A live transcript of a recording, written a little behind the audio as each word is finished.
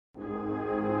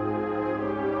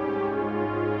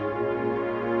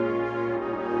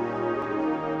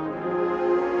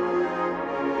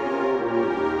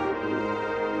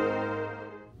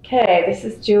Okay, this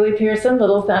is Julie Pearson,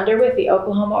 Little Thunder with the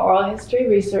Oklahoma Oral History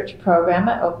Research Program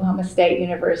at Oklahoma State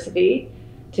University.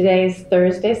 Today is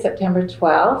Thursday, September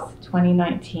 12th,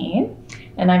 2019,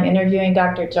 and I'm interviewing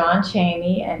Dr. John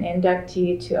Chaney, an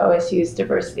inductee to OSU's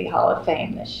Diversity Hall of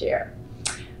Fame this year.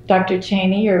 Dr.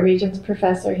 Chaney, you're a Regents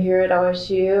Professor here at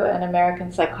OSU, an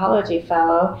American Psychology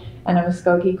Fellow, and a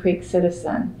Muscogee Creek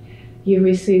citizen. You've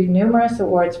received numerous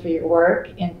awards for your work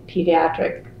in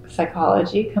pediatric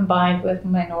psychology combined with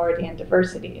minority and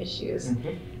diversity issues.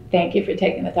 Thank you for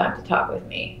taking the time to talk with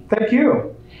me. Thank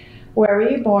you. Where were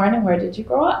you born and where did you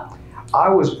grow up? I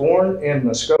was born in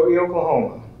Muscogee,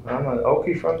 Oklahoma. I'm an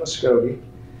Okie from Muscogee.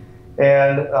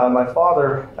 And my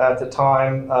father at the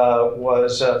time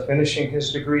was finishing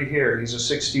his degree here. He's a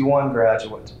 61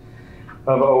 graduate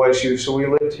of OSU. So we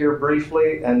lived here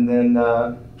briefly and then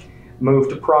moved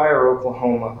to Pryor,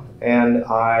 Oklahoma. And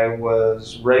I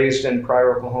was raised in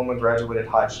Pryor, Oklahoma, graduated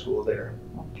high school there.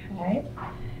 Okay.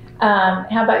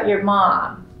 How about your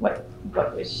mom? What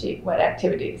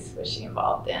activities was she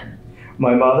involved in?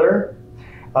 My mother,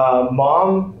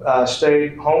 Mom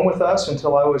stayed home with us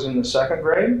until I was in the second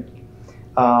grade.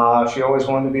 She always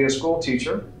wanted to be a school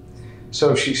teacher.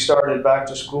 So she started back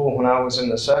to school when I was in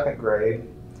the second grade.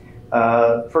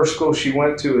 First school she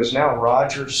went to is now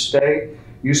Rogers State.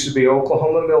 Used to be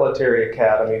Oklahoma Military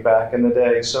Academy back in the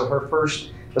day. So her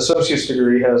first associate's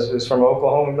degree is from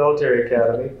Oklahoma Military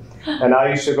Academy. And I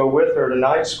used to go with her to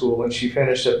night school, and she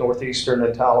finished at Northeastern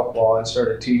in Tahlequah and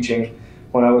started teaching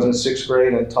when I was in sixth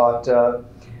grade and taught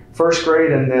first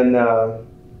grade and then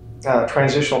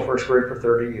transitional first grade for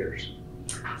 30 years.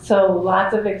 So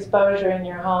lots of exposure in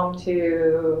your home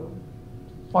to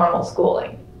formal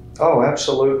schooling. Oh,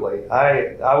 absolutely.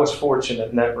 I was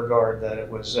fortunate in that regard that it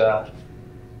was,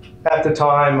 at the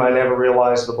time, I never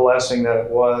realized the blessing that it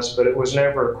was, but it was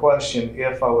never a question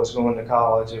if I was going to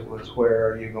college. It was, where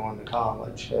are you going to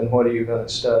college and what are you going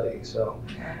to study? So,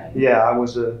 yeah, I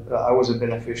was a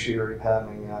beneficiary of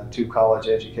having two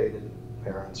college-educated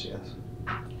parents, yes.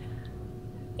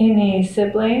 Any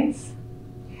siblings?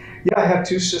 Yeah, I have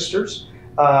two sisters.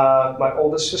 My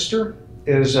oldest sister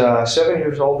is 7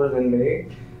 years older than me.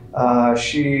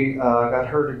 She got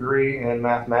her degree in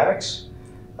mathematics.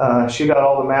 She got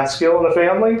all the math skill in the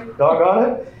family,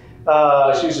 doggone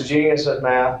it. She's a genius at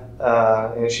math,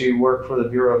 and she worked for the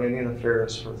Bureau of Indian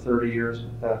Affairs for 30 years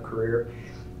career.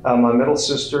 My middle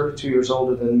sister, 2 years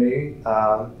older than me,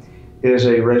 is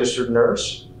a registered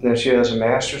nurse. And she has a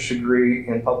master's degree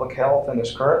in public health and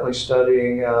is currently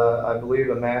studying, I believe,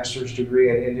 a master's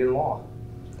degree in Indian law.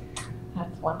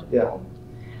 That's wonderful. Yeah.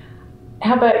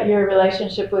 How about your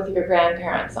relationship with your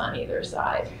grandparents on either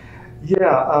side?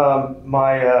 Yeah,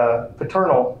 my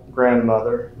paternal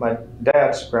grandmother, my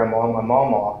dad's grandma, my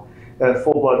mama,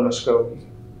 full-blood Muscogee.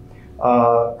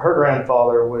 Her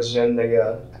grandfather was in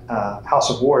the House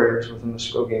of Warriors with the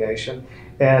Muscogee Nation,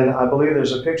 and I believe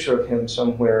there's a picture of him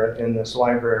somewhere in this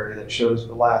library that shows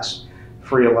the last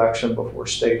free election before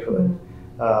statehood.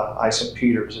 Ison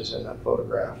Peters is in that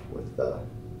photograph with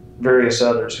various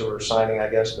others who were signing, I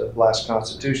guess, the last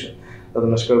constitution of the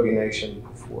Muscogee Nation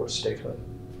before statehood.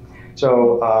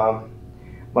 So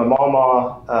my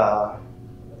mama,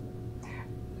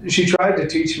 she tried to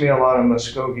teach me a lot of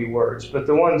Muscogee words, but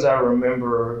the ones I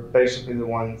remember are basically the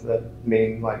ones that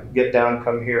mean like get down,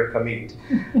 come here, come eat.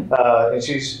 And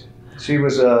she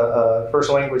was a first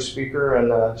language speaker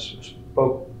and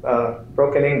spoke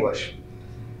broken English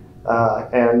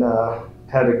and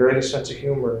had the greatest sense of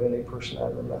humor of any person I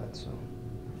ever met. So.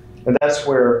 And that's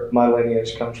where my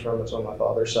lineage comes from, is on my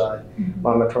father's side,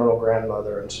 my maternal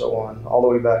grandmother and so on, all the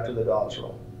way back to the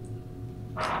Dawes-Roll.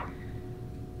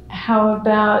 How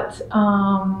about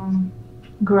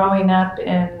growing up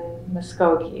in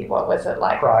Muskogee? What was it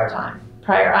like Pryor. at the time?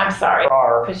 Pryor, I'm sorry.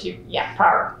 Pryor.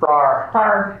 Pryor.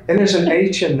 Pryor. And there's an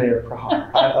H in there, Pryor.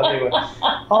 Anyway,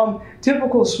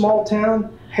 typical small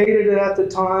town, hated it at the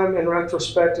time. In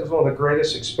retrospect, it was one of the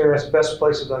greatest experiences, best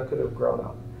places I could have grown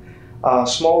up.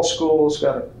 Small schools,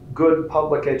 got a good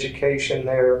public education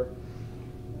there.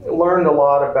 Learned a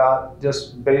lot about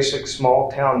just basic small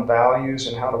town values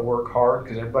and how to work hard,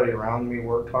 because everybody around me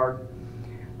worked hard.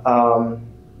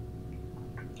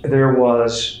 There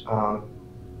was,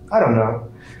 I don't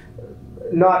know,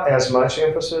 not as much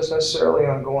emphasis necessarily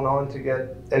on going on to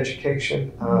get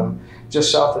education.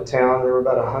 Just south of town, there were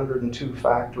about 102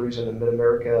 factories in the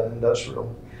Mid-America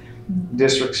Industrial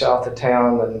District south of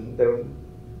town, and there were,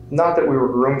 not that we were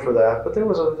groomed for that, but there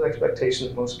was an expectation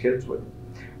that most kids would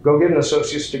go get an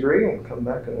associate's degree and come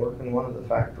back and work in one of the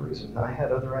factories, and I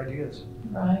had other ideas.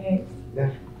 Right.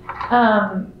 Yeah.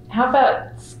 How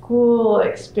about school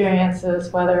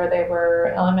experiences, whether they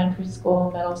were elementary school,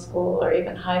 middle school, or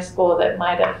even high school, that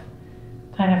might have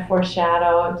kind of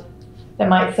foreshadowed, that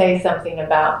might say something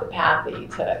about the path that you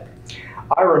took?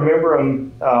 I remember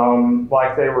them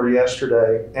like they were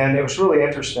yesterday, and it was really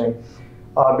interesting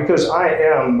because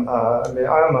I'm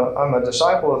a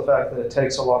disciple of the fact that it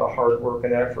takes a lot of hard work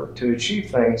and effort to achieve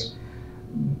things,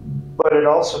 but it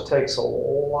also takes a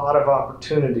lot of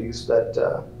opportunities that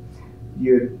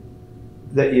you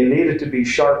needed to be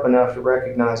sharp enough to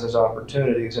recognize as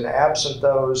opportunities, and absent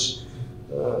those,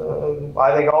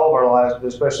 I think all of our lives, but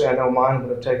especially I know mine,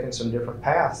 would have taken some different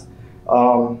paths.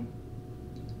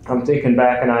 I'm thinking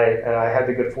back, and I had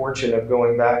the good fortune of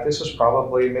going back. This was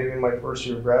probably maybe my first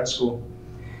year of grad school,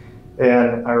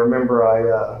 and I remember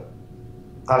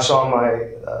I saw my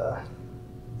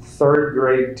third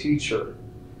grade teacher.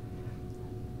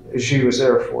 She was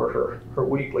there for her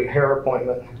weekly hair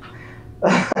appointment.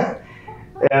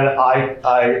 And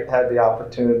I had the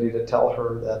opportunity to tell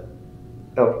her that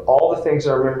of all the things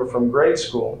I remember from grade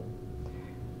school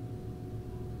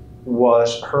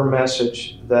was her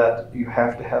message that you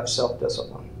have to have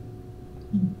self-discipline.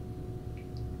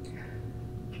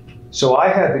 So I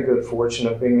had the good fortune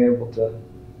of being able to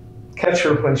catch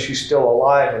her when she's still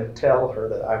alive and tell her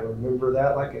that I remember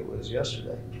that like it was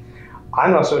yesterday.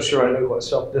 I'm not so sure I knew what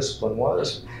self-discipline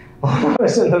was when I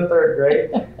was in the third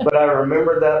grade, but I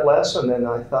remembered that lesson, and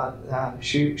I thought,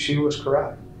 she was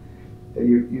correct.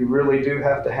 You really do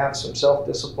have to have some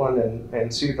self-discipline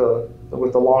and see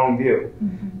with the long view,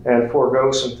 and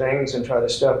forego some things and try to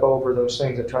step over those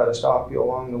things that try to stop you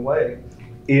along the way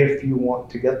if you want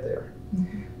to get there.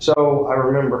 So I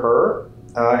remember her.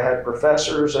 I had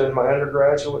professors in my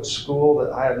undergraduate school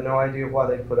that I have no idea why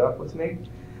they put up with me,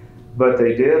 but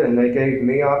they did, and they gave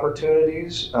me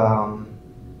opportunities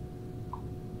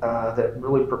that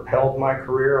really propelled my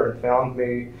career and found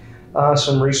me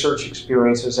some research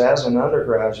experiences as an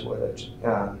undergraduate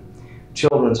at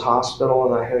Children's Hospital,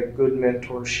 and I had a good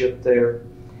mentorship there.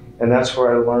 And that's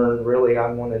where I learned really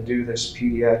I want to do this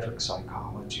pediatric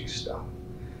psychology stuff.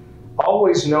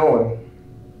 Always knowing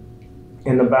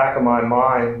in the back of my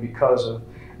mind, because of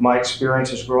my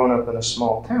experiences growing up in a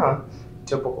small town,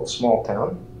 typical small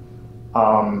town,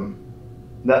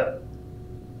 that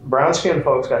brown-skinned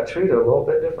folks got treated a little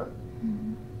bit different.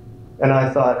 And I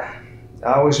thought,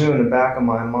 I always knew in the back of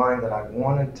my mind that I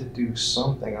wanted to do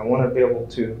something. I want to be able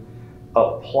to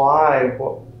apply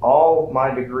all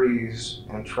my degrees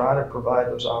and try to provide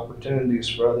those opportunities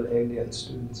for other Indian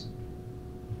students.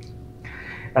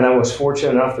 And I was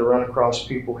fortunate enough to run across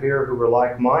people here who were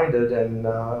like-minded and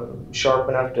sharp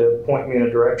enough to point me in a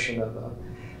direction of an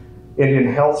Indian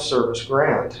Health Service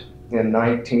grant in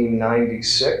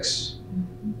 1996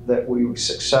 that we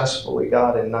successfully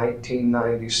got in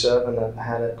 1997 and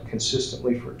had it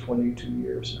consistently for 22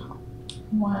 years now.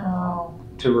 Wow.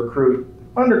 To recruit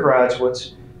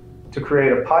undergraduates, to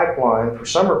create a pipeline for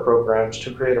summer programs,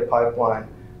 to create a pipeline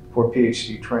for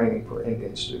PhD training for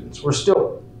Indian students. We're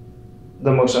still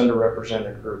the most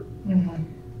underrepresented group.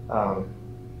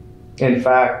 In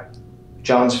fact,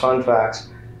 John's fun facts,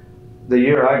 the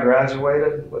year I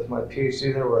graduated with my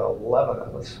PhD, there were 11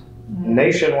 of us.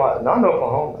 Nationwide, not in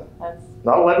Oklahoma,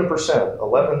 not 11%,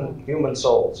 11 human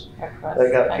souls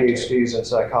that got PhDs in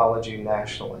psychology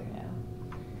nationally.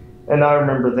 And I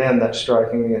remember then that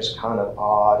striking me as kind of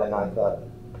odd, and I thought,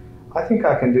 I think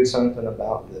I can do something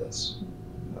about this.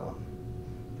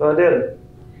 So I did.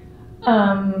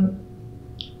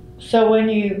 So when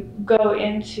you go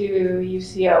into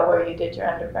UCO where you did your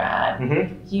undergrad,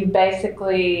 you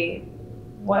basically,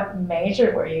 what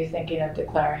major were you thinking of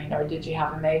declaring, or did you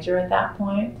have a major at that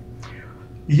point?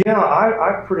 Yeah,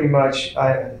 I pretty much,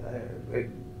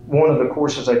 one of the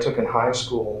courses I took in high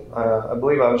school, I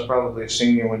believe I was probably a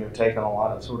senior when you're taking a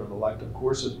lot of sort of elective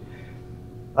courses.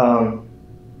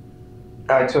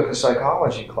 I took a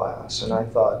psychology class, and I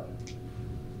thought,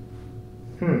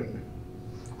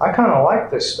 I kind of like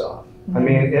this stuff. I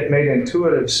mean, it made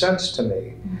intuitive sense to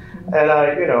me. And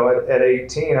at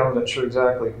 18, I wasn't sure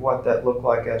exactly what that looked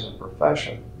like as a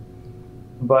profession.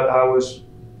 But I was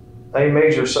a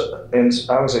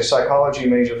psychology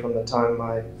major from the time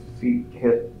my feet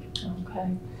hit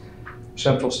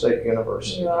Central State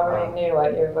University. You already knew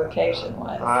what your vocation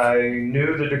was. I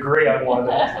knew the degree I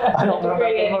wanted. I don't know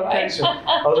about the vocation.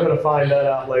 I was going to find that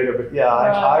out later. But yeah,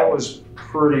 I was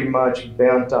pretty much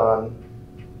bent on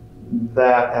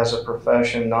that as a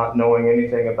profession, not knowing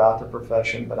anything about the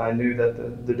profession, but I knew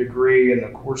that the degree and the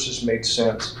courses made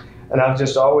sense. And I've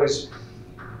just always,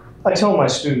 I tell my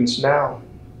students now,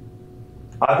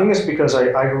 I think it's because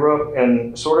I grew up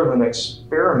in sort of an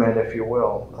experiment, if you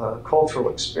will, a cultural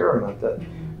experiment that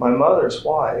my mother's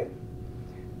white,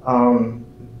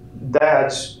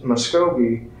 dad's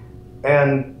Muscogee,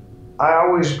 and I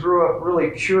always grew up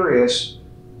really curious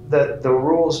that the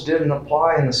rules didn't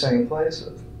apply in the same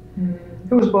places.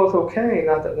 It was both okay,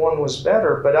 not that one was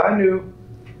better, but I knew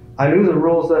the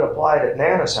rules that applied at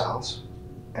Nana's house,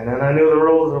 and then I knew the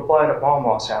rules that applied at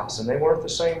Mama's house, and they weren't the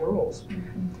same rules.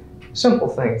 Simple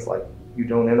things like you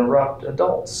don't interrupt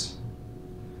adults.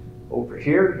 Over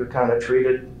here, you're kind of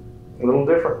treated a little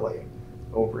differently.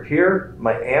 Over here,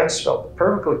 my aunts felt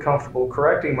perfectly comfortable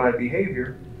correcting my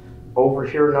behavior. Over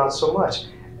here, not so much.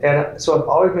 And so I've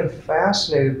always been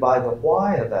fascinated by the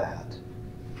why of that.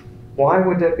 Why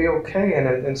would that be okay?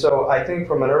 And so I think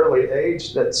from an early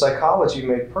age that psychology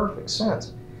made perfect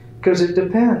sense, because it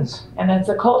depends. And it's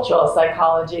a cultural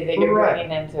psychology that you're Right.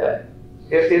 bringing into it.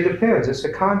 It depends. It's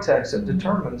the context that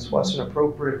determines what's an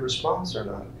appropriate response or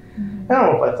not. I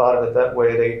don't know if I thought of it that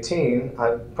way at 18.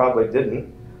 I probably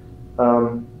didn't.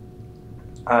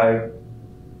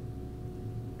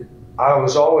 I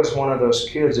was always one of those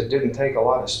kids that didn't take a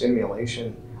lot of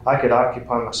stimulation. I could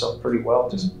occupy myself pretty well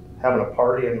just having a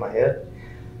party in my head.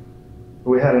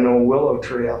 We had an old willow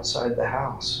tree outside the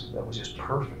house that was just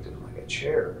perfect. It was like a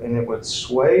chair, and it would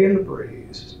sway in the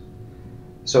breeze.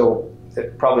 So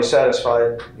it probably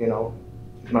satisfied,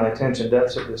 my attention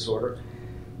deficit disorder.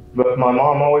 But my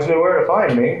mom always knew where to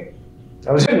find me.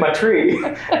 I was in my tree.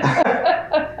 And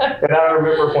I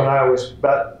remember when I was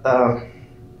about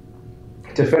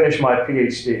to finish my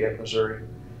PhD at Missouri.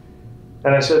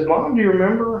 And I said, Mom, do you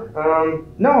remember?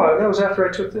 No, that was after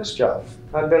I took this job.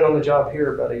 I'd been on the job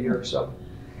here about a year or so.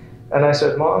 And I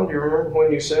said, Mom, do you remember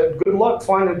when you said, good luck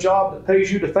finding a job that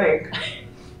pays you to think?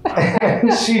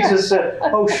 And she just said,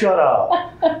 oh, shut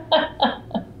up.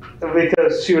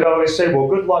 Because she would always say, well,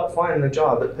 good luck finding a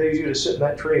job that pays you to sit in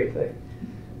that tree and think.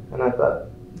 And I thought,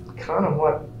 kind of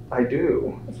what I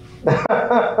do.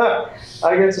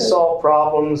 I get to solve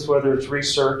problems, whether it's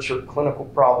research or clinical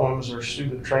problems or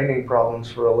student training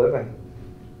problems for a living.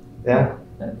 Yeah.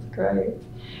 That's great.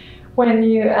 When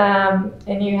you,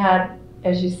 and you had,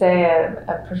 as you say,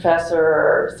 a professor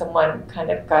or someone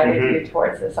kind of guided you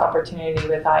towards this opportunity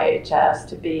with IHS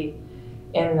to be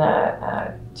in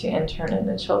the, to intern in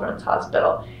the Children's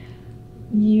Hospital.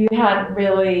 You hadn't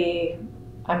really,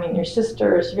 your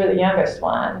sisters, you're the youngest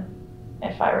one,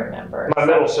 if I remember. My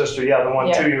middle sister, yeah, the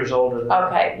one 2 years older than me.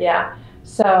 Okay, yeah.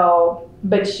 So,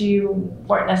 but you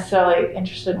weren't necessarily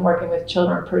interested in working with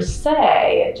children per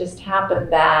se. It just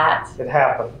happened that. It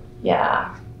happened.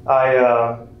 Yeah.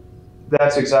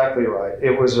 That's exactly right.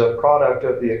 It was a product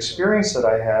of the experience that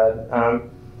I had.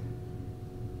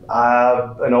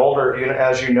 An older,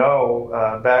 as you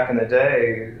know, back in the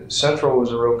day, Central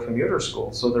was a real commuter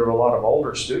school, so there were a lot of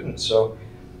older students. So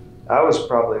I was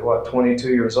probably, 22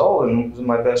 years old, and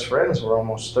my best friends were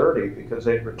almost 30 because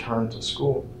they'd returned to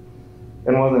school.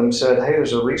 And one of them said, hey,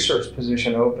 there's a research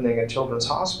position opening at Children's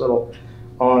Hospital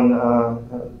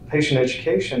on patient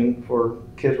education for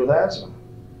kids with asthma.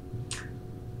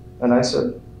 And I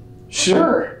said,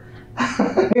 sure.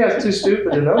 Yeah, it's too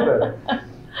stupid to know better.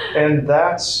 And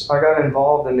I got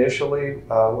involved initially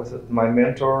with my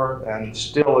mentor and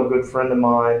still a good friend of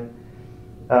mine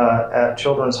at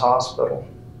Children's Hospital.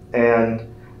 And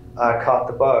I caught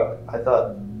the bug. I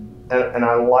thought, and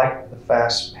I liked the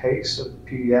fast pace of the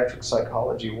pediatric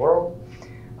psychology world.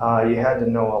 You had to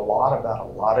know a lot about a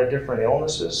lot of different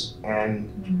illnesses.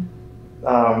 And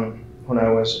when I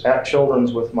was at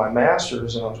Children's with my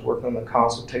master's and I was working on the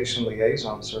consultation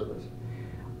liaison service,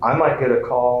 I might get a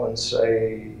call and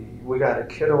say, we got a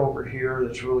kid over here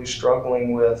that's really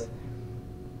struggling with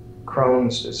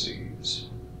Crohn's disease.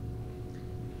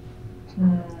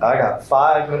 I got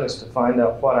 5 minutes to find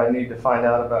out what I need to find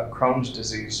out about Crohn's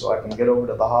disease so I can get over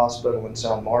to the hospital and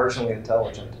sound marginally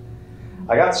intelligent.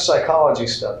 I got the psychology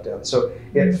stuff done, so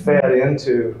it fed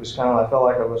into, it was kind of, I felt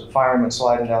like I was a fireman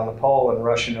sliding down the pole and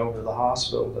rushing over to the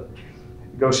hospital to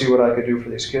go see what I could do for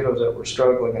these kiddos that were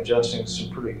struggling, adjusting to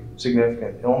some pretty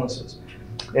significant illnesses.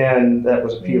 And that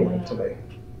was appealing to me.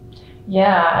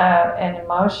 Yeah, an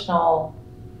emotional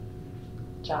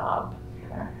job.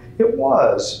 It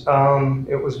was.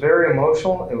 It was very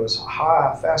emotional. It was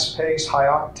high, fast-paced, high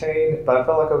octane, but I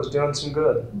felt like I was doing some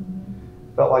good.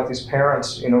 Felt like these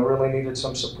parents, really needed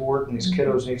some support, and these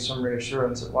kiddos need some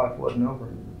reassurance that life wasn't over.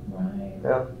 Right.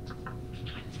 Yeah.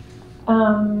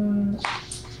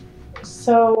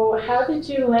 So how did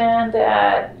you land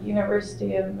at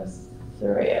University of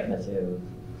Missouri at Mizzou?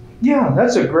 Yeah,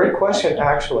 that's a great question,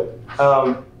 actually.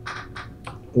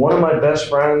 One of my best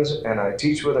friends, and I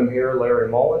teach with him here, Larry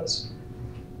Mullins,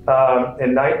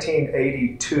 In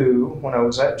 1982, when I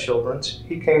was at Children's,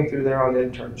 he came through there on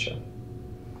internship.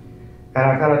 And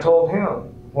I kind of told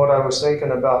him what I was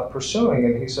thinking about pursuing,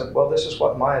 and he said, well, this is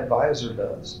what my advisor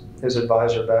does. His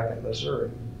advisor back in Missouri,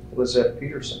 Lizette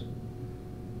Peterson.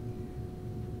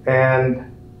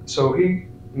 And so he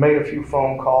made a few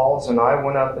phone calls, and I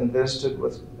went up and visited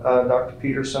with Dr.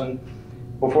 Peterson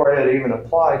before I had even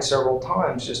applied several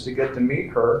times just to get to meet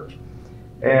her.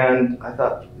 And I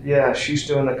thought, yeah, she's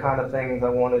doing the kind of things I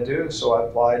want to do, so I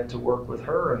applied to work with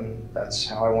her, and that's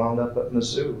how I wound up at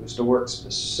Mizzou, was to work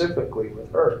specifically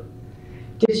with her.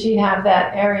 Did she have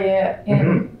that area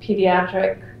in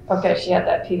pediatric? Okay, she had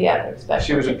that pediatric specialty.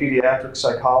 She was a pediatric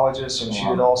psychologist, and she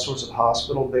did all sorts of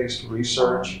hospital-based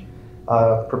research,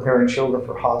 preparing children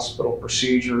for hospital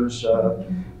procedures,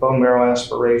 bone marrow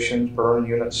aspirations, burn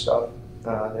unit stuff,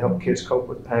 to help kids cope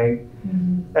with pain.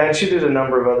 And she did a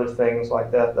number of other things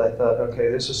like that I thought, okay,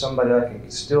 this is somebody I can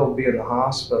still be in the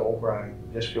hospital where I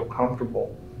just feel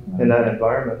comfortable in that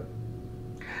environment.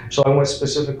 So I went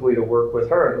specifically to work with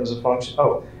her. It was a function,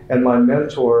 and my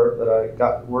mentor that I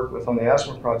got to work with on the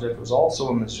asthma project was also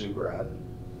a Mizzou grad.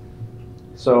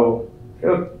 So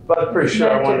I'm pretty sure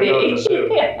I wanted to go to Mizzou.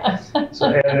 Yeah. So,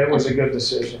 and it was a good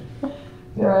decision.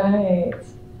 Yeah. Right.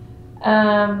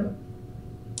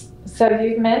 So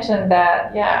you've mentioned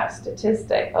that,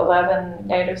 statistic, 11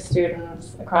 Native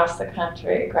students across the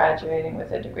country graduating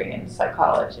with a degree in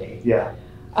psychology. Yeah.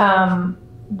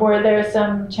 Were there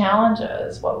some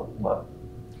challenges? What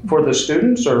For the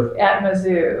students, or? At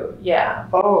Mizzou, yeah.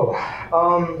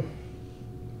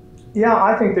 Yeah,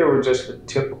 I think there were just the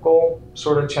typical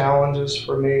sort of challenges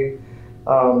for me.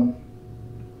 I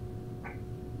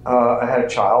had a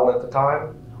child at the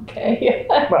time. Okay.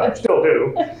 Well, I still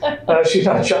do. She's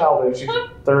not a child, she's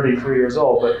 33 years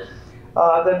old, but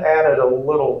that added a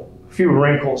few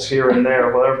wrinkles here and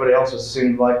there, while everybody else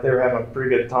seemed like they were having a pretty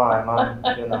good time. I'm,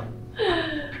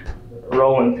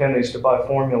 rolling pennies to buy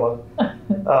formula.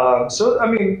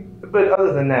 But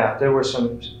other than that, there were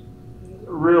some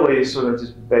really sort of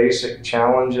just basic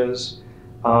challenges.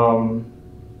 I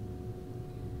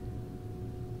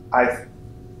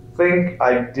think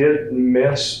I did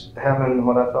miss having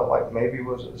what I felt like maybe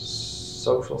was a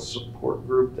social support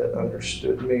group that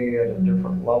understood me at a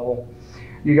different level.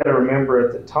 You got to remember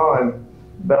at the time,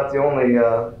 about the only,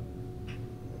 I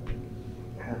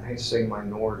hate to say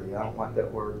minority, I don't like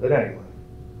that word, but anyway,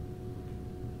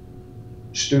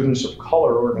 students of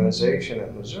color organization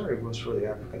in Missouri was for the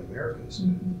African Americans.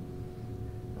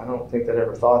 I don't think they'd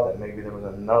ever thought that maybe there was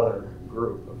another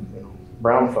group of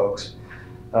brown folks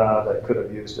that could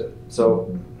have used it. So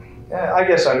I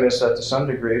guess I missed that to some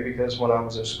degree, because when I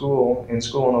was in school in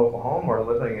Oklahoma, or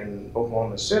living in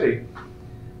Oklahoma City,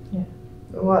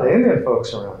 there were a lot of Indian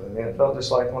folks around. I mean, it felt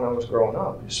just like when I was growing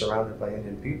up, just surrounded by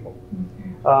Indian people.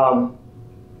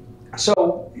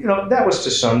 So that was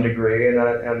to some degree, and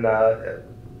there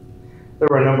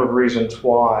were a number of reasons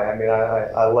why. I mean,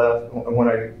 I left when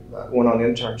I went on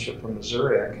internship from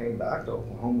Missouri. I came back to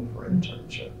Oklahoma for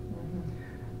internship.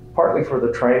 Partly for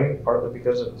the training, partly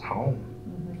because it was home.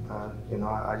 I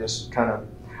just I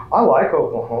like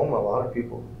Oklahoma. A lot of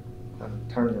people kind of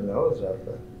turn their nose up,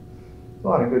 but a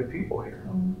lot of good people here.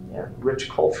 Rich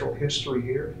cultural history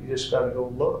here. You just got to go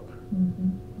look.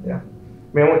 Yeah. I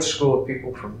mean, I went to school with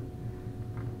people from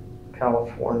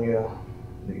California,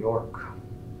 New York,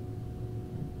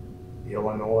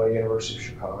 Illinois, University of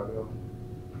Chicago.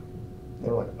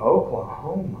 They're like,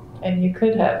 Oklahoma. And you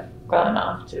could have gone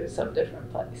off to some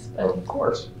different place. But of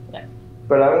course. Yeah.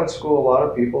 But I went to school with a lot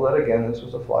of people that, again, this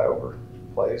was a flyover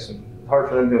place, and it's hard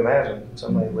for them to imagine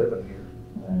somebody living here.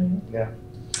 Right. Yeah.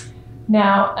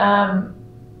 Now,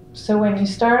 so when you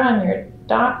start on your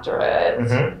doctorate,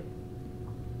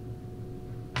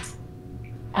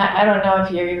 I don't know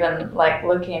if you're even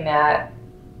looking at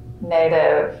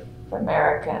Native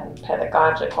American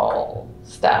pedagogical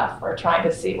stuff or trying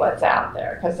to see what's out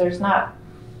there, because you're not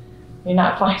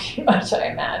finding much, I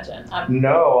imagine.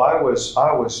 No, I was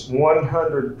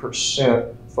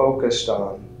 100% focused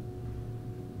on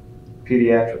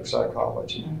pediatric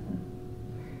psychology.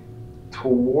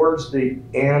 Towards the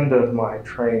end of my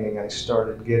training, I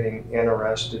started getting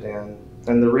interested in,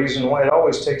 and the reason why, it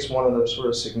always takes one of those sort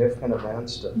of significant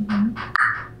events to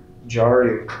jar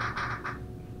you.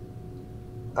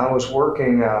 I was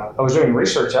doing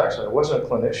research actually. I wasn't a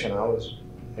clinician. I was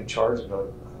in charge of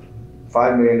a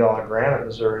 $5 million grant at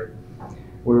Missouri.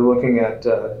 We were looking at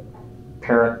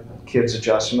parent-kids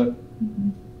adjustment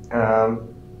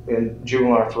in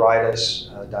juvenile arthritis,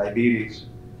 diabetes.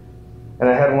 And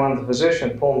I had one of the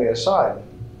physicians pull me aside,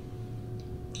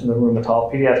 the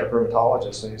pediatric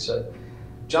rheumatologist, and he said,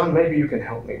 John, maybe you can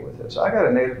help me with this. I got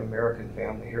a Native American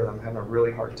family here that I'm having a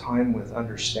really hard time with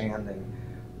understanding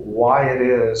why it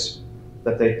is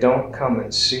that they don't come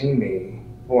and see me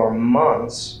for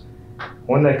months.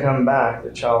 When they come back,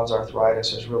 the child's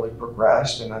arthritis has really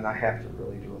progressed, and then I have to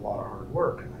really do a lot of hard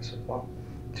work. And I said, well,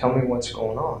 tell me what's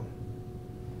going on.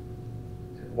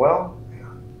 He said, well,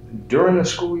 during the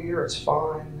school year, it's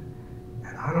fine,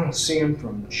 and I don't see him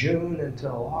from June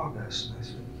until August. And I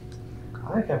said,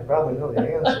 I think I probably know the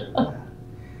answer to that.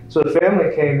 So the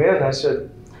family came in, I said,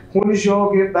 when did you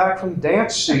all get back from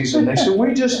dance season? They said,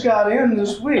 we just got in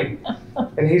this week.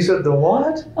 And he said, the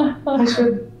what? I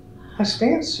said, that's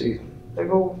dance season. They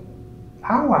go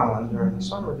powwowing during the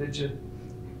summer. Did you?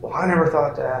 Well, I never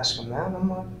thought to ask them that. And I'm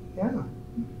like, yeah.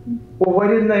 Well, why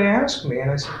didn't they ask me?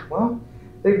 And I said, well,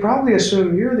 they probably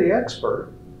assume you're the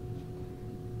expert,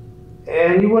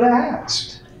 and you would have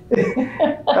asked.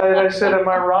 And I said, am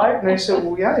I right? And they said,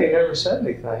 well, yeah, you never said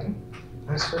anything.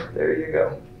 I said, there you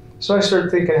go. So I started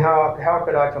thinking, how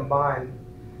could I combine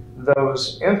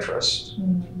those interests?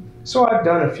 So I've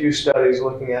done a few studies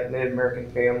looking at Native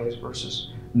American families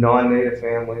versus non-Native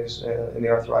families in the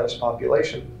arthritis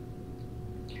population.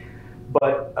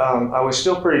 But I was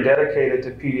still pretty dedicated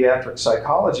to pediatric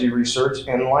psychology research,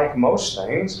 and like most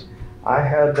things, I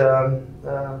had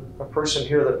a person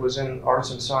here that was in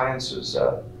arts and sciences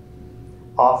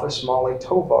office, Molly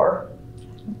Tovar,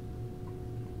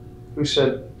 who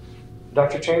said,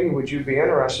 Dr. Chaney, would you be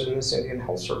interested in this Indian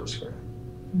Health Service grant?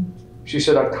 She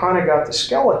said, I've kind of got the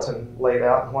skeleton laid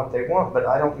out and what they want, but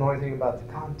I don't know anything about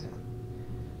the content.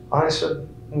 I said,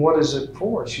 what is it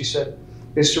for? She said,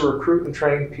 it's to recruit and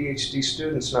train PhD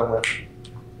students. And I went,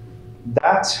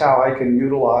 that's how I can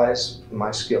utilize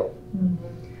my skill.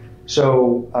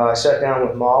 So I sat down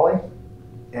with Molly,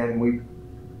 and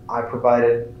I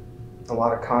provided a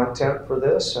lot of content for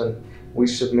this, and we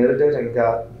submitted it and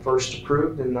got first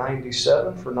approved in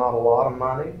 '97 for not a lot of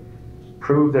money,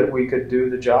 proved that we could do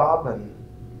the job, and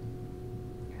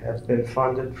have been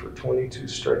funded for 22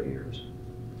 straight years.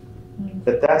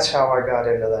 But that's how I got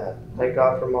into that. Thank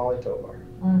God for Molly Tovar.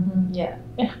 Yeah.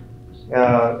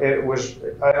 It was,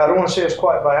 I don't want to say it's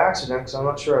quite by accident, because I'm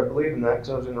not sure I believe in that, because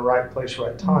I was in the right place,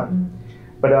 right time.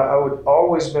 But I would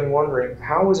always been wondering,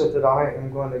 how is it that I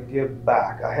am going to give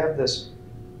back? I have this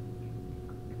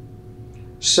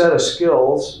set of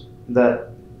skills that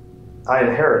I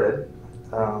inherited.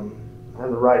 I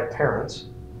had the right parents,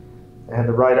 I had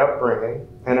the right upbringing,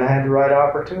 and I had the right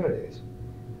opportunities.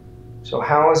 So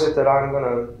how is it that I'm going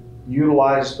to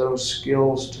utilize those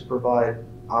skills to provide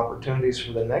opportunities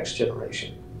for the next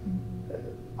generation?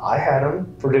 I had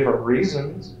them for different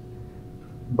reasons,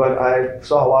 but I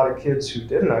saw a lot of kids who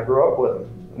didn't. I grew up with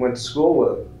them, went to school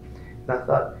with them, and I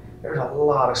thought, there's a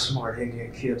lot of smart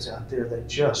Indian kids out there that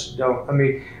just don't. I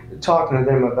mean, talking to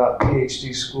them about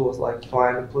PhD schools like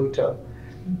flying to Pluto,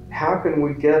 how can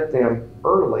we get them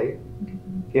early,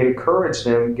 encourage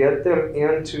them, get them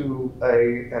into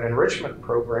an enrichment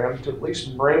program to at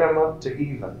least bring them up to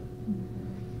even?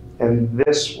 And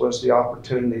this was the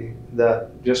opportunity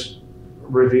that just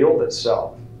revealed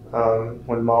itself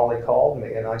when Molly called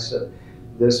me, and I said,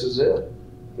 this is it.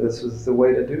 This is the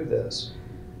way to do this.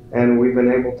 And we've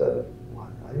been able to,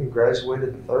 I think,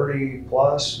 graduated 30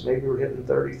 plus, maybe we're hitting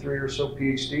 33 or so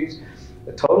PhDs.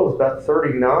 The total is about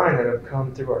 39 that have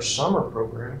come through our summer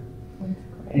program.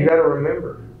 You got to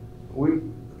remember,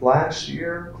 last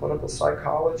year, clinical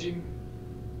psychology.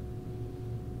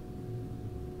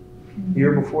 The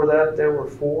year before that, there were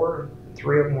 4,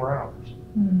 3 of them were ours.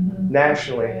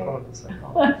 Nationally in clinical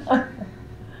psychology.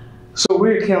 So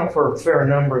we account for a fair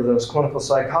number of those clinical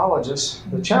psychologists.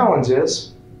 The challenge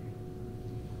is,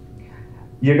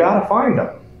 you got to find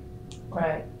them.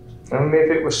 Right. I mean, if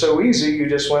it was so easy, you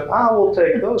just went, we'll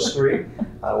take those 3,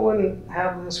 I wouldn't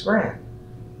have this grant.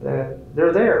 They're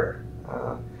there.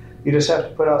 You just have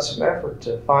to put out some effort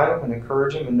to find them and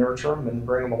encourage them and nurture them and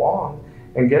bring them along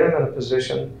and get them in a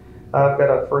position. I've got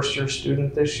a first-year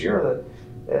student this year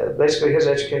that basically his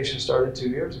education started 2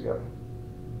 years ago.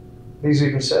 He's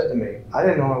even said to me, I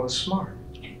didn't know I was smart.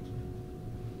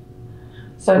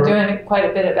 So doing quite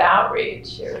a bit of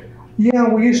outreach. Yeah,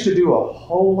 we used to do a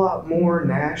whole lot more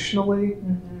nationally,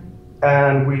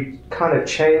 and we kind of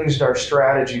changed our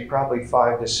strategy probably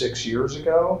 5 to 6 years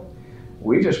ago.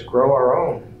 We just grow our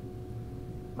own.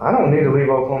 I don't need to leave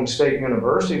Oklahoma State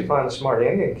University to find a smart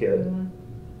Indian kid.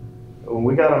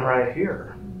 We got them right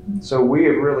here. So we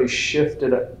have really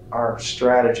shifted our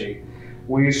strategy.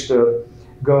 We used to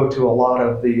go to a lot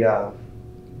of the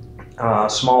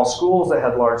small schools that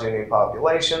had large Indian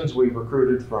populations. We've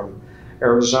recruited from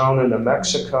Arizona, New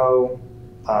Mexico,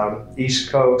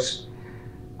 East Coast.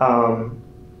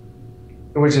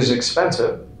 which is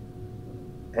expensive.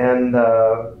 And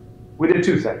we did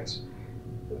two things.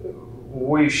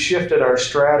 We shifted our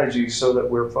strategy so that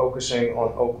we're focusing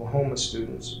on Oklahoma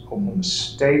students, Oklahoma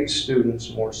State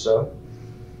students more so,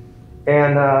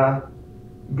 and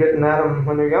getting at them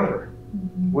when they're younger.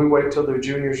 We wait till they're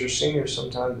juniors or seniors,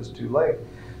 sometimes it's too late.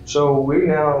 So we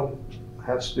now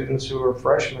have students who are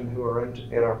freshmen who are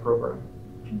in our program.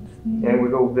 And we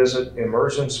go visit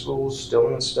immersion schools still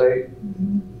in the state,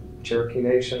 Cherokee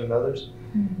Nation and others,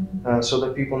 so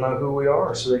that people know who we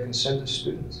are, so they can send us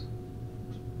students.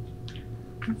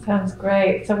 That sounds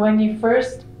great. So when you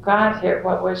first got here,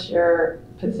 what was your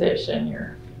position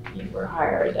you were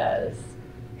hired as?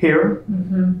 Here?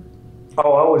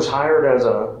 Oh, I was hired as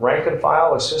a rank and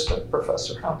file assistant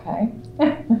professor. Okay.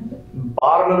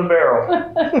 Bottom of the barrel.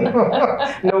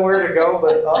 Nowhere to go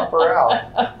but up or out.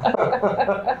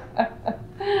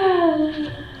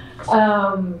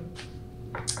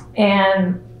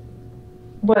 And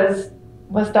was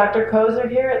Dr. Kozer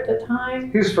here at the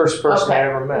time? He was the first person I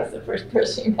ever met. He's the first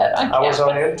person you met on I was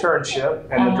on campus. internship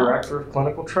and the director of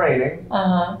clinical training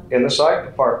in the psych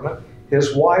department.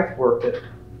 His wife worked at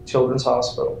Children's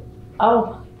Hospital.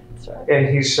 Oh, that's right. And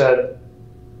he said,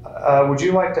 would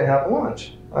you like to have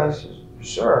lunch? I said,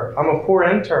 sure. I'm a poor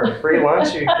intern. Free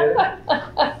lunch, are you kidding?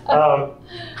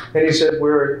 And he said,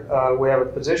 we have a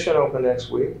position open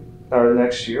next week, or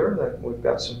next year, that we've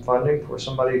got some funding for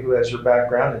somebody who has your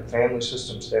background in family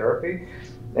systems therapy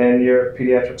and your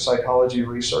pediatric psychology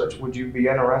research. Would you be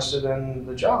interested in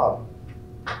the job?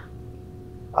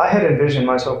 I had envisioned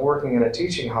myself working in a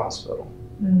teaching hospital.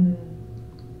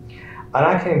 And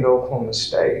I came to Oklahoma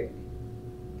State,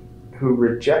 who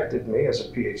rejected me as a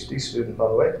PhD student, by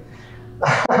the way.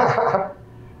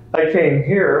 I came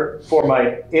here for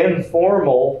my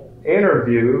informal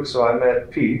interview, so I met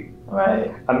Pete.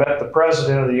 Right. I met the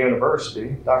president of the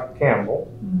university, Dr. Campbell,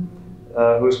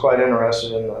 who was quite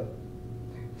interested in the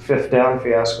fifth down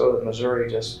fiasco that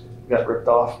Missouri just got ripped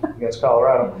off against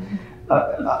Colorado.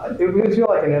 It would feel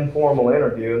like an informal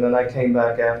interview, and then I came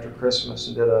back after Christmas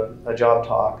and did a job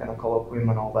talk and a colloquium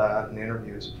and all that and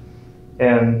interviews,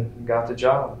 and got the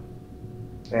job.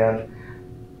 And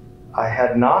I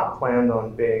had not planned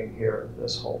on being here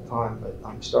this whole time, but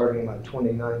I'm starting my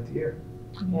 29th year.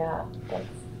 Yeah, that's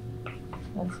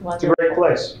wonderful. It's a great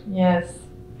place. Yes.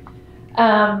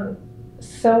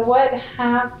 So what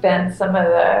have been some of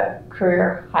the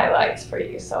career highlights for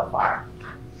you so far?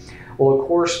 Well, of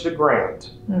course, the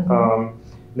grant.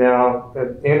 Now,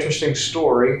 an interesting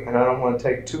story, and I don't want to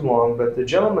take too long, but the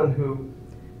gentleman who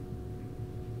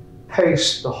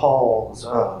paced the halls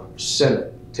of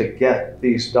Senate to get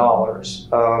these dollars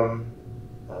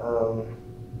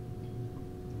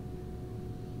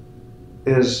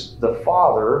is the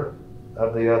father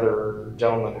of the other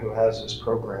gentleman who has this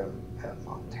program at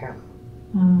Montana.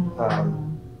 I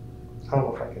don't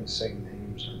know if I can say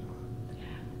names or not.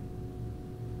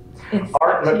 It's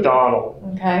Art McDonald.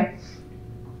 Okay.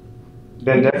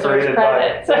 Been decorated by,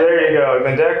 credit. there you go,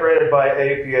 been decorated by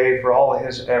APA for all of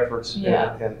his efforts in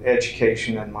Yeah.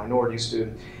 education and minority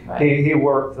students. Right. He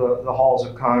worked the halls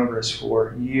of Congress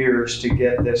for years to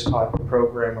get this type of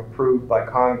program approved by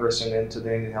Congress and into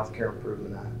the Indian Healthcare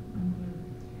Improvement Act.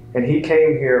 And he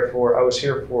came here I was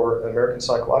here for American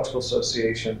Psychological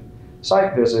Association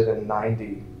site visit in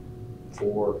 94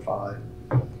 or 5.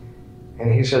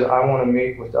 And he said, I want to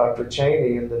meet with Dr.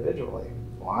 Chaney individually.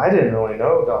 Well, I didn't really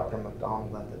know Dr.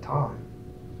 McDonald at the time.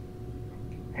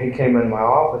 He came in my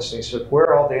office and he said, where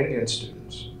are all the Indian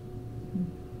students?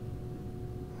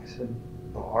 I said,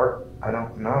 well, Art, I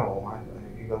don't know.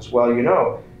 He goes, well,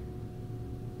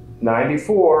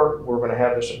 94, we're going to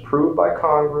have this approved by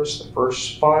Congress. The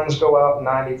first funds go out in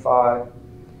 95,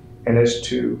 and it's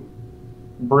to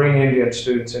bring Indian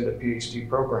students into PhD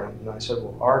programs. And I said,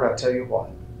 well, Art, I tell you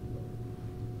what.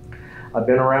 I've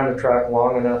been around the track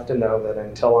long enough to know that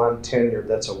until I'm tenured,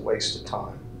 that's a waste of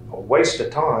time. A waste of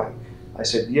time? I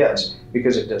said, yes,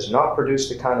 because it does not produce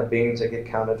the kind of beans that get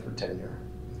counted for tenure.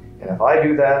 And if I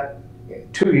do that, in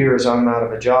 2 years, I'm out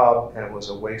of a job, and it was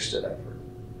a wasted effort.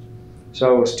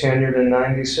 So I was tenured in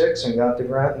 96 and got the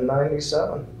grant in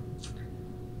 97.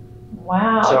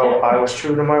 Wow. So I was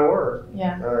true to my word.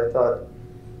 Yeah. I thought,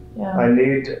 Yeah.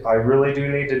 I really do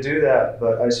need to do that.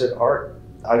 But I said, Art,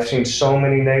 I've seen so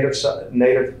many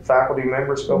native faculty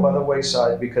members go by the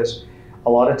wayside because a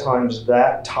lot of times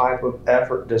that type of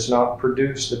effort does not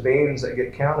produce the beans that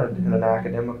get counted in an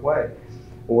academic way.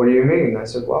 Well, what do you mean? I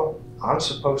said, well, I'm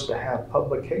supposed to have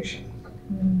publication.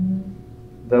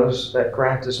 That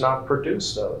grant does not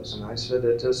produce those. And I said,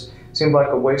 it just seemed like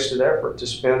a wasted effort to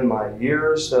spend my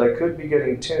years that I could be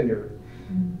getting tenured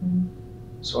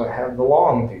so I have the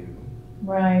long view.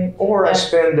 Right. Or I Yes.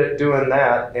 spend it doing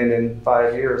that, and in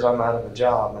 5 years I'm out of a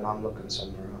job and I'm looking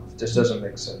somewhere else. It just doesn't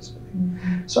make sense to me.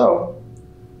 Mhm. So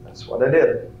that's what I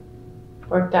did.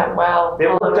 Worked out well. It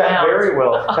all worked out around. very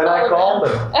well. And I called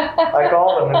them. I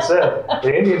called him and said,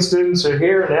 the Indian students are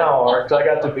here now, because I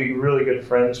got to be really good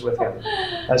friends with him.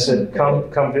 I said,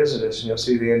 come visit us and you'll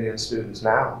see the Indian students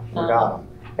now. We got them.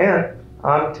 And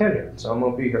I'm tenured, so I'm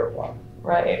going to be here a while.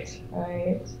 Right,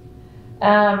 right.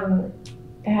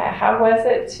 How was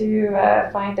it to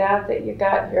find out that you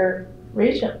got your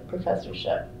Regent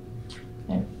Professorship?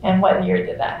 And what year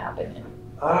did that happen in?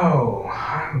 Oh,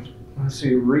 let's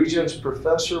see, Regents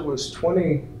Professor was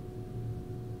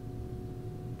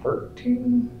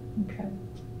 2013? Okay.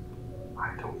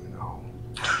 I don't know.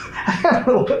 I have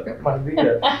to look at my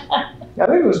Vita. I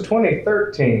think it was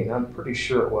 2013. I'm pretty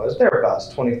sure it was. Thereabouts,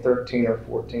 2013 or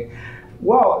 14.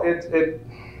 Well, it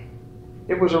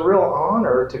was a real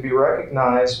honor to be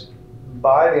recognized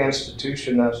by the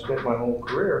institution that I've spent my whole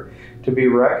career, to be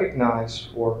recognized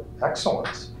for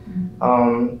excellence.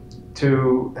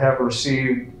 To have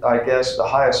received, I guess, the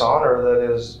highest honor that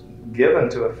is given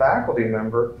to a faculty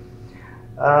member.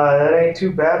 That ain't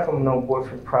too bad from an old boy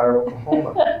from Pryor,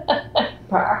 Oklahoma.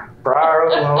 Pryor,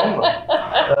 Oklahoma.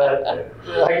 I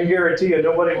can guarantee you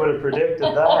nobody would have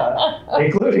predicted that,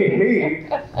 including me.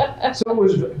 So it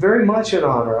was very much an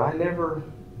honor.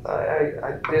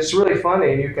 It's really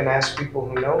funny, and you can ask people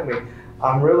who know me,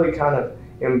 I'm really kind of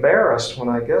embarrassed when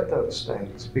I get those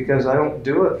things, because I don't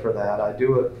do it for that. I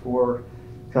do it for,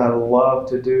 kind of love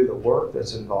to do the work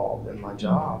that's involved in my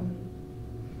job.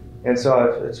 And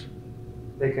so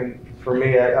for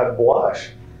me, I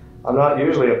blush. I'm not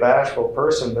usually a bashful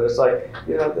person, but it's like,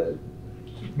 go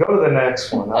to the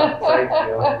next one. Thank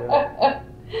you.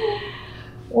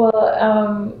 Well,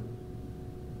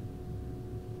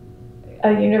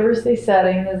 a university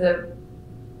setting is a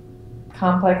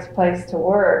complex place to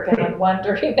work, and I'm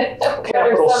wondering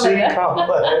Capital C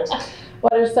complex.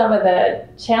 what are some of the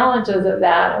challenges of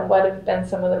that, and what have been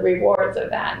some of the rewards of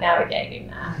that, navigating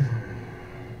that?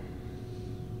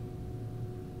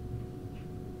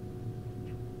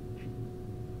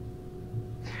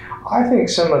 I think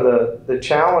some of the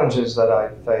challenges that I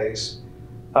face,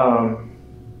 and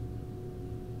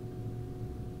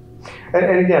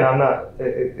again,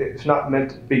 it's not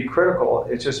meant to be critical,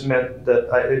 it's just meant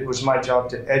that it was my job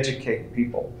to educate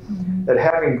people. Mm-hmm. That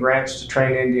having grants to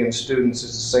train Indian students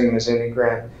is the same as any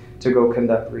grant to go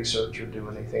conduct research or do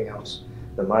anything else.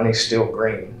 The money's still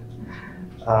green.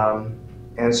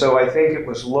 And so I think it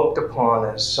was looked upon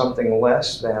as something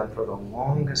less than for the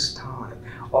longest time.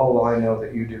 Oh, well, I know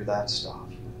that you do that stuff.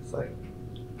 It's like,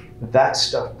 that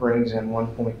stuff brings in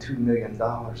 $1.2 million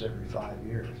every 5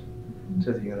 years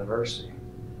to the university.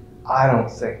 I don't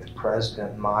think the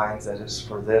president minds that it's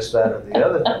for this, that, or the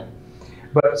other thing.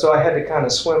 But so I had to kind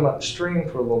of swim upstream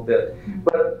for a little bit.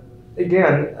 But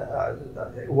again,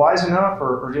 wise enough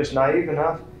or just naive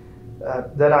enough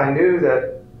that I knew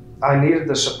that I needed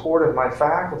the support of my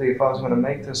faculty if I was going to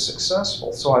make this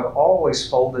successful. So I've always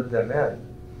folded them in.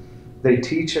 They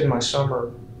teach in my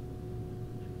summer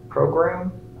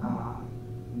program.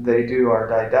 They do our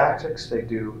didactics. They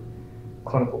do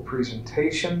clinical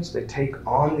presentations. They take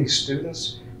on these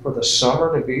students for the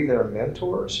summer to be their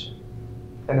mentors.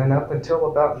 And then up until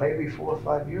about maybe 4 or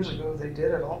 5 years ago, they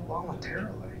did it all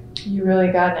voluntarily. You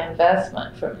really got an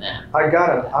investment from them. I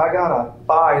got a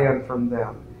buy-in from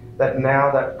them that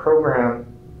now that program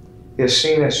is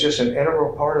seen as just an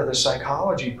integral part of the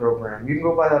psychology program. You can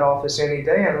go by that office any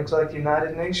day and it looks like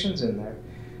United Nations in there.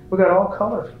 We've got all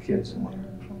color kids in there.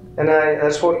 And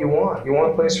that's what you want. You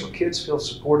want a place where kids feel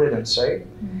supported and safe.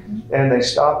 Mm-hmm. And they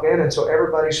stop in, and so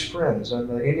everybody's friends. And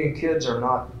the Indian kids are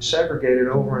not segregated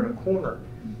over in a corner.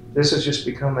 This has just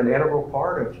become an integral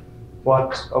part of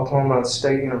what Oklahoma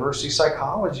State University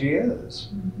psychology is.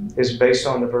 Mm-hmm. Is based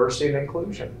on diversity and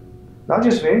inclusion. Not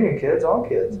just Indian kids, all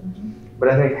kids. Mm-hmm. But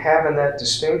I think having that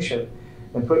distinction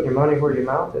and putting your money where your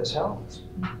mouth is helps.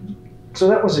 Mm-hmm. So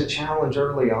that was a challenge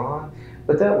early on,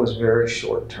 but that was very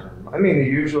short term. I mean, the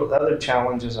usual other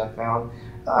challenges I found,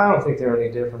 I don't think they're any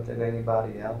different than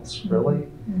anybody else, really.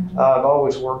 Mm-hmm. I've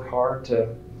always worked hard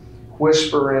to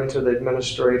whisper into the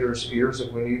administrators' ears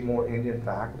that we need more Indian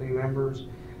faculty members.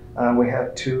 We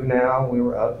have 2 now. We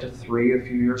were up to 3 a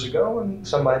few years ago, and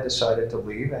somebody decided to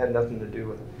leave. It had nothing to do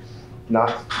with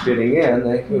not fitting in.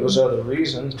 It was other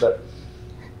reasons, but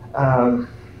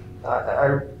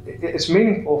it's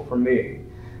meaningful for me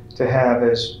to have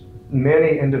as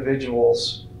many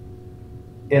individuals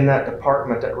in that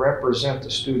department that represent the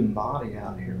student body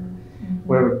out here. Mm-hmm.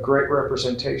 We have a great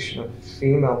representation of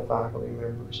female faculty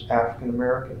members, African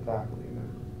American faculty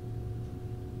members.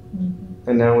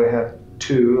 And now we have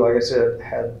 2, like I said,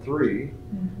 had 3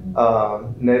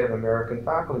 Native American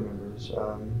faculty members,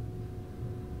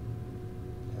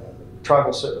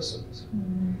 tribal citizens.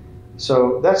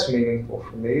 So that's meaningful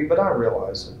for me, but I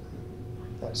realize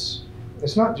that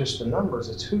it's not just the numbers,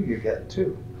 it's who you get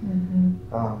too.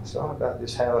 It's not about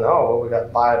just having, we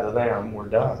got 5 of them, we're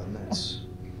done.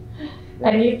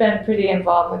 And you've been pretty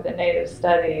involved with the Native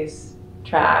Studies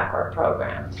track or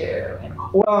program too.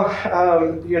 Well,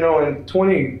 in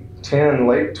 2010,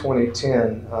 late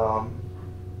 2010,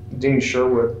 Dean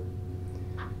Sherwood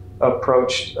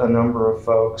approached a number of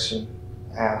folks and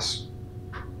asked,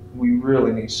 we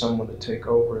really need someone to take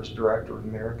over as Director of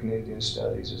American Indian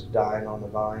Studies. It's dying on the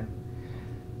vine.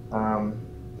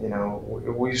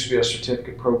 We used to be a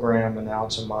certificate program and now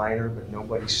it's a minor, but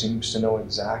nobody seems to know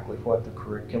exactly what the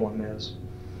curriculum is.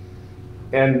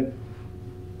 And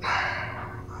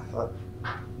I thought,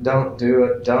 don't do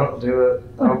it.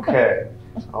 Okay,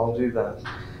 I'll do that.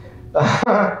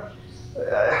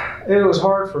 It was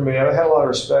hard for me. I had a lot of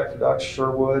respect for Dr.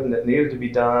 Sherwood and it needed to be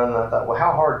done. And I thought, well,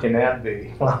 how hard can that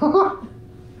be?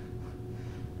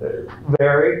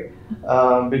 Very,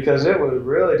 because it was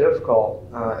really difficult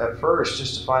at first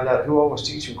just to find out who all was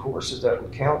teaching courses that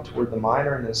would count toward the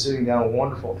minor, and then sitting down with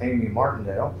wonderful Amy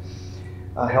Martindale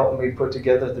helped me put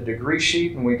together the degree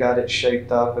sheet, and we got it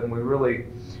shaped up, and we really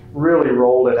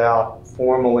rolled it out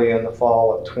formally in the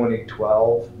fall of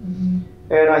 2012.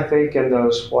 And I think in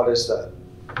those, what is that?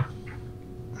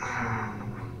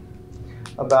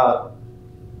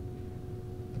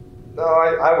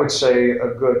 I would say a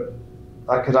good,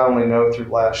 I could only know through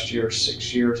last year,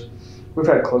 6 years, we've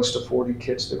had close to 40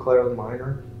 kids declare the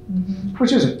minor,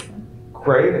 which isn't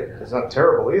great. It's not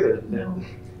terrible either. No.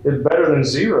 It's better than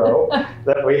 0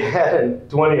 that we had in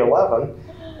 2011.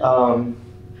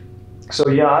 So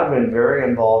yeah, I've been very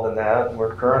involved in that.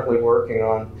 We're currently working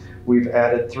on, we've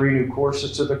added 3 new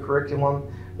courses to the curriculum.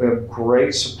 We have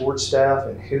great support staff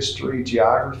in history,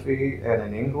 geography, and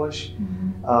in English,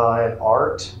 and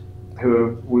art.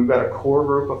 We've got a core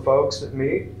group of folks that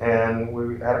meet, and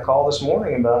we had a call this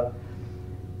morning about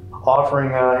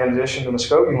offering, in addition to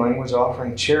Muscogee language,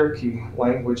 offering Cherokee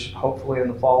language, hopefully in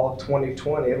the fall of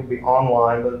 2020. It'll be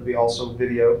online, but it'll be also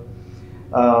video.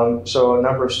 So a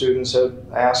number of students have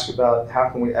asked about how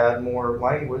can we add more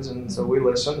language, and so we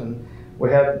listened, and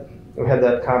we had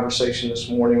that conversation this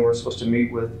morning. We're supposed to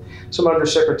meet with some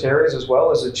undersecretaries as well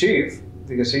as the chief,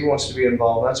 because he wants to be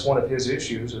involved. That's one of his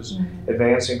issues, is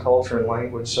advancing culture and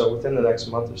language. So within the next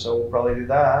month or so, we'll probably do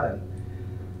that and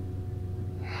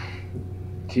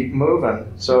keep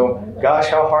moving. So gosh,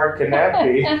 how hard can that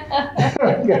be?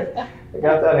 I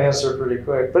got that answer pretty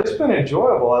quick, but it's been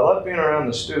enjoyable. I love being around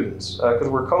the students because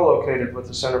we're co-located with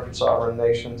the Center for Sovereign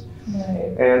Nations.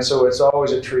 And so it's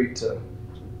always a treat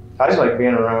I just like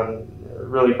being around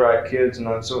really bright kids, and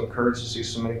I'm so encouraged to see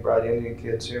so many bright Indian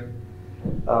kids here.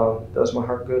 Does my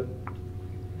heart good.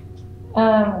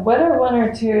 What are 1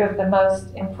 or 2 of the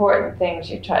most important things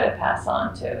you try to pass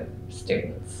on to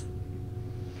students?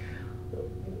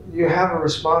 You have a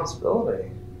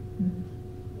responsibility.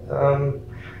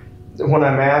 When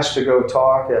I'm asked to go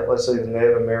talk at, let's say, the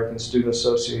Native American Student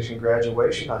Association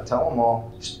graduation, I tell them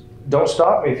all, don't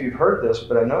stop me if you've heard this,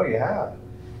 but I know you have.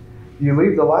 You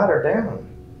leave the ladder down.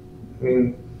 I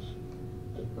mean,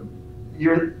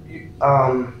 you're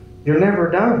never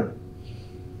done.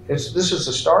 This is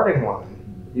the starting line.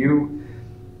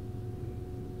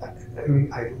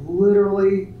 I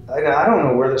literally, I don't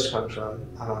know where this comes from,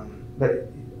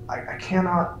 but I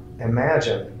cannot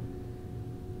imagine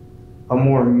a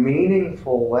more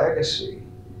meaningful legacy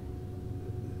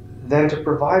than to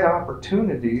provide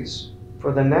opportunities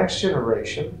for the next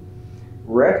generation,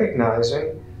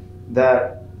 recognizing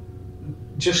that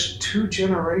just 2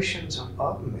 generations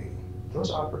above me,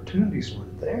 those opportunities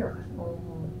weren't there.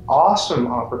 Awesome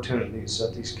opportunities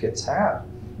that these kids have.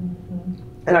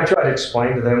 And I try to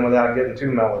explain to them without getting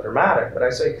too melodramatic, but I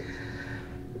say,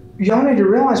 y'all need to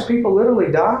realize people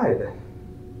literally died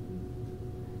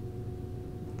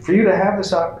for you to have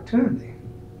this opportunity.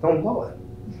 Don't blow it.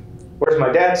 Whereas my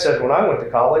dad said when I went to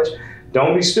college,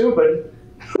 don't be stupid.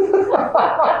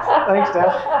 Thanks,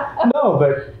 Dad. No,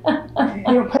 but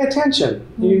pay attention.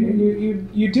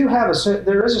 You do have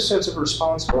there is a sense of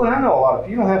responsibility. And I know a lot of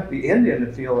you don't have to be Indian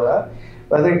to feel that,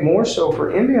 but I think more so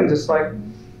for Indians, it's like,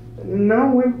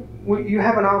 no, you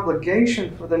have an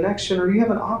obligation for the next generation. You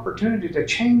have an opportunity to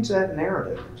change that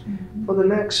narrative for the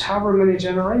next however many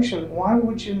generations. Why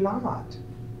would you not?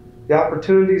 The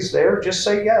opportunity's there. Just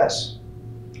say yes.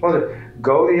 I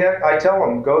tell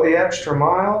them, go the extra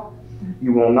mile.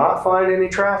 You will not find any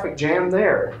traffic jam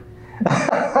there.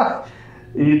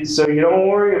 So you don't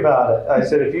worry about it. I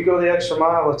said, if you go the extra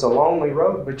mile, it's a lonely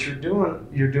road, but you're doing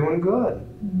good.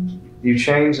 Mm-hmm. You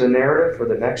change the narrative for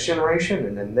the next generation,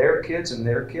 and then their kids, and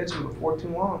before too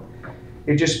long,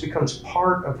 it just becomes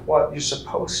part of what you're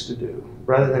supposed to do,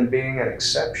 rather than being an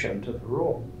exception to the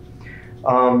rule.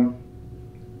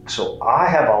 So I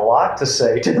have a lot to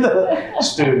say to the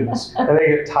students, and they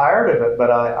get tired of it,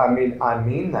 but I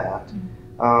mean that.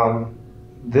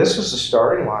 This is the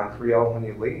starting line for y'all when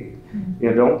you leave. Mm-hmm. You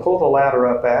know, don't pull the ladder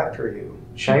up after you.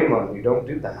 Shame on you, don't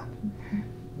do that. Mm-hmm.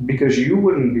 Because you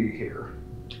wouldn't be here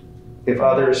if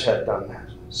others had done that.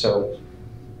 So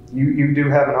you do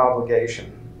have an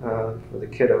obligation for the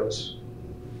kiddos,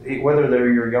 whether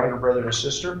they're your younger brother or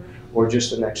sister, or just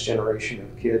the next generation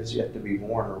of kids yet to be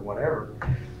born or whatever.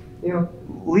 You know,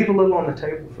 leave a little on the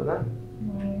table for them.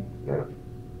 Right. Yeah.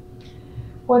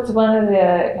 What's one of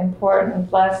the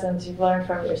important lessons you've learned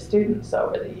from your students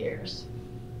over the years?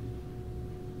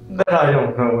 That I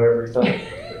don't know everything.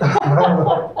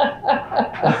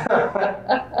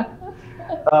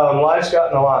 Life's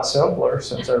gotten a lot simpler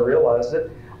since I realized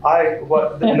it.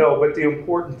 But the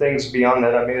important things beyond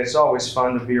that, I mean, it's always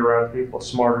fun to be around people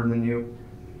smarter than you.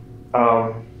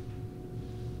 But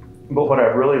what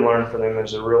I've really learned from them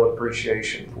is a real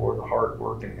appreciation for the hard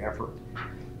work and effort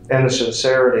and the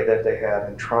sincerity that they have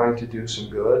in trying to do some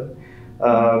good.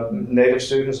 Native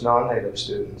students, non-native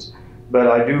students. But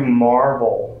I do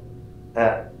marvel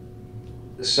at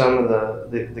some of the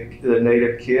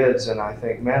native kids, and I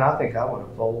think, man, I think I would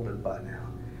have folded by now.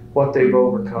 What they've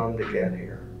overcome to get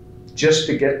here. Just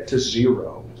to get to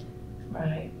zero.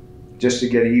 Right. Just to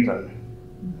get even.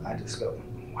 I just go,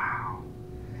 wow.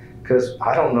 Because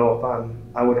I don't know if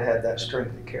I would have had that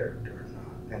strength of character or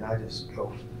not. And I just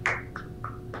go,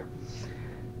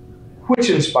 which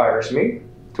inspires me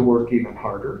to work even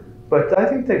harder. But I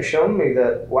think they've shown me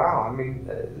that, wow, I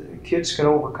mean, kids can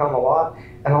overcome a lot.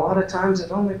 And a lot of times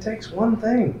it only takes one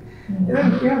thing. Mm-hmm. You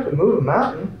don't have to move a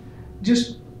mountain.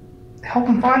 Just help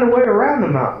them find a way around the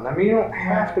mountain. I mean, you don't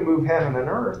have to move heaven and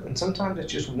earth. And sometimes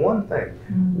it's just one thing,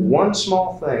 one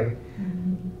small thing.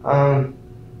 I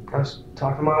was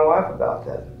talking to my wife about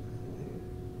that.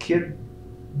 Kid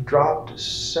dropped his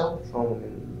cell phone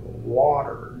in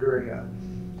water during a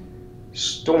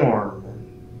storm,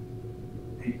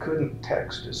 and he couldn't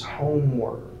text his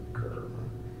homework.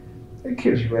 The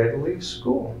kid's ready to leave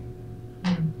school.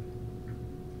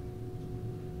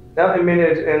 Now, I mean,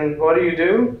 and what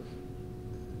do?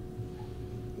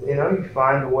 You know, you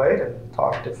find a way to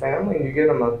talk to family, and you get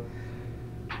them a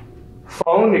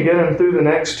phone, you get them through the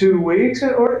next 2 weeks,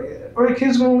 or the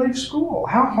kid's going to leave school.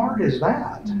 How hard is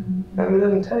that? Mm-hmm. I mean, it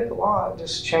doesn't take a lot,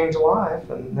 just change a life.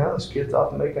 And now this kid's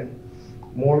off making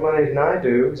more money than I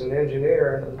do as an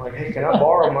engineer, and I'm like, hey, can I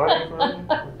borrow money from you?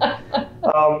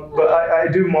 But I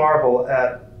do marvel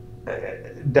at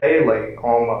daily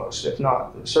almost, if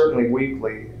not certainly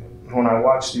weekly, when I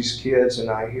watch these kids and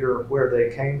I hear where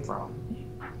they came from,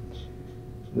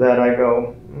 that I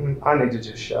go, I need to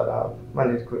just shut up. I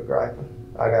need to quit griping.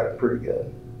 I got it pretty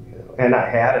good, you know, and I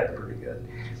had it pretty good.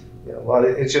 You know, well,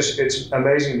 it's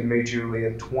amazing to me, Julie,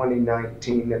 in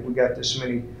 2019 that we got this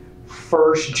many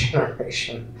first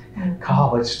generation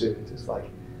college students. It's like,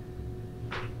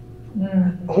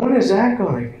 when is that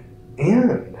going to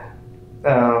end?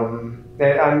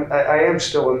 And I am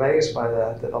still amazed by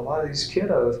that a lot of these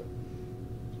kiddos,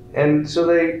 and so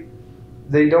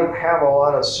they don't have a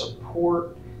lot of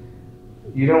support.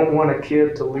 You don't want a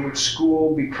kid to leave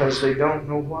school because they don't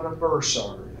know what a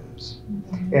bursar is.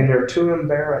 Mm-hmm. And they're too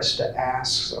embarrassed to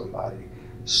ask somebody,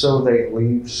 so they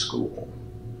leave school.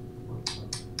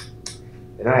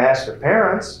 And I asked their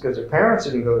parents, because their parents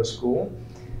didn't go to school.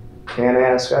 Can't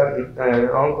ask an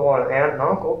uncle and aunt and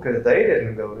uncle because they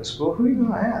didn't go to school. Who are you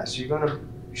going to ask? You're going to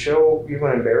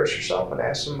embarrass yourself and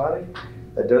ask somebody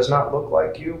that does not look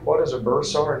like you, what is a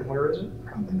bursar and where is it?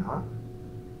 Probably not.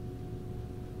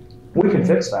 We can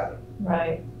fix that.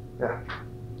 Right. Yeah,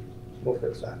 we'll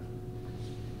fix that.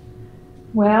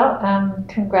 Well,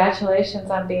 congratulations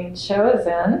on being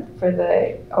chosen for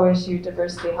the OSU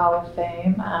Diversity Hall of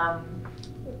Fame.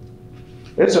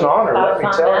 It's an honor, let me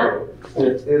tell that? you.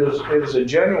 It is a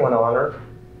genuine honor.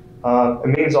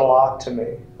 It means a lot to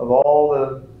me. Of all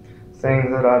the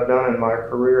things that I've done in my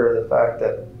career, the fact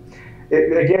that,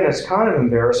 again, it's kind of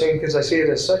embarrassing because I see it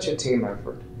as such a team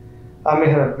effort. I mean,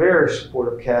 I had a very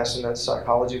supportive cast in that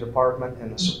psychology department,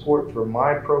 and the support for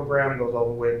my program goes all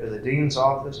the way to the dean's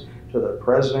office, to the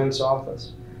president's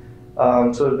office. So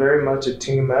it's very much a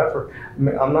team effort. I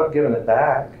mean, I'm not giving it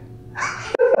back.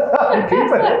 I'm keeping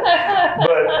it.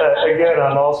 But again,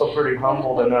 I'm also pretty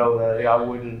humble to know that I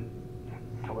wouldn't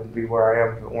wouldn't be where I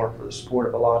am if it weren't for the support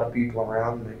of a lot of people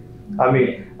around me. I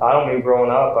mean, I don't mean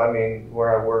growing up, I mean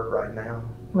where I work right now.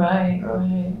 Right,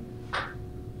 right.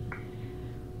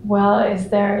 Well, is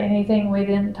there anything we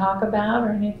didn't talk about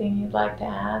or anything you'd like to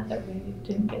add that we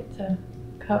didn't get to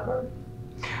cover?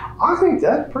 I think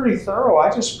that's pretty thorough.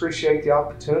 I just appreciate the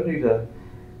opportunity to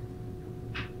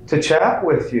chat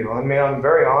with you. I mean, I'm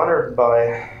very honored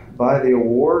by the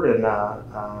award, and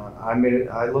I mean,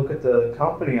 I look at the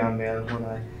company I'm in when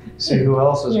I see who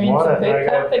else has You're won it. in some big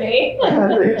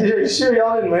company. Sure,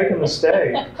 y'all didn't make a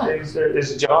mistake.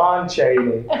 It's John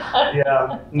Chaney.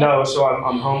 Yeah, no, so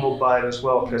I'm humbled by it as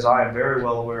well, because I am very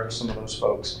well aware of some of those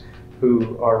folks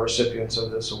who are recipients of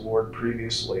this award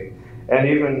previously, and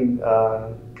even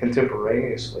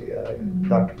contemporaneously.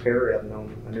 Dr. Perry, I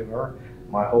knew her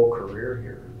my whole career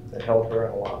here, and held her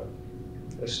in a lot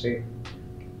of esteem.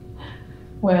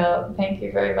 Well, thank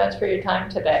you very much for your time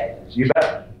today. You bet.